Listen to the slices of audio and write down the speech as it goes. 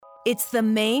It's the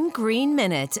Maine Green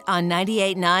Minute on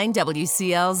 98.9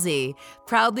 WCLZ,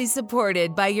 proudly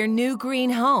supported by your new green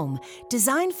home,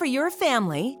 designed for your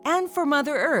family and for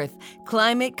Mother Earth,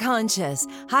 climate conscious,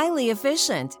 highly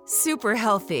efficient, super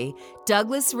healthy.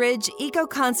 Douglas Ridge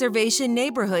Eco-Conservation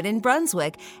Neighborhood in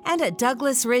Brunswick and at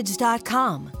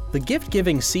douglasridge.com. The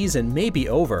gift-giving season may be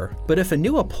over, but if a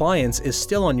new appliance is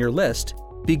still on your list,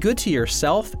 be good to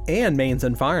yourself and Maine's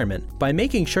environment by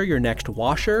making sure your next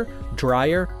washer,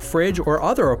 dryer, fridge, or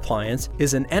other appliance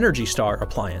is an Energy Star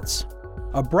appliance.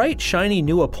 A bright, shiny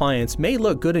new appliance may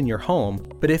look good in your home,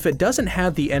 but if it doesn't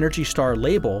have the Energy Star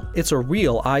label, it's a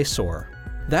real eyesore.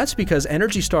 That's because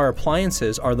Energy Star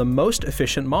appliances are the most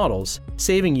efficient models,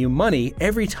 saving you money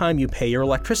every time you pay your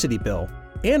electricity bill,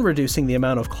 and reducing the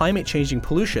amount of climate-changing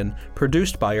pollution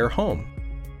produced by your home.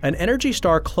 An Energy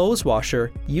Star clothes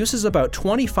washer uses about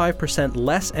 25%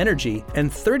 less energy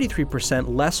and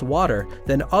 33% less water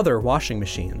than other washing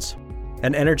machines.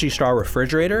 An Energy Star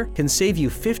refrigerator can save you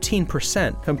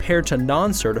 15% compared to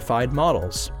non-certified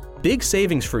models. Big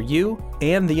savings for you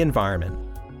and the environment.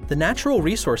 The Natural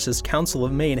Resources Council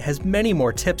of Maine has many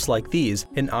more tips like these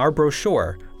in our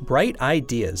brochure, Bright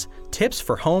Ideas, Tips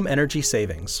for Home Energy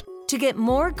Savings. To get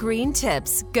more green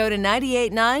tips, go to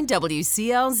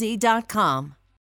 989WCLZ.com.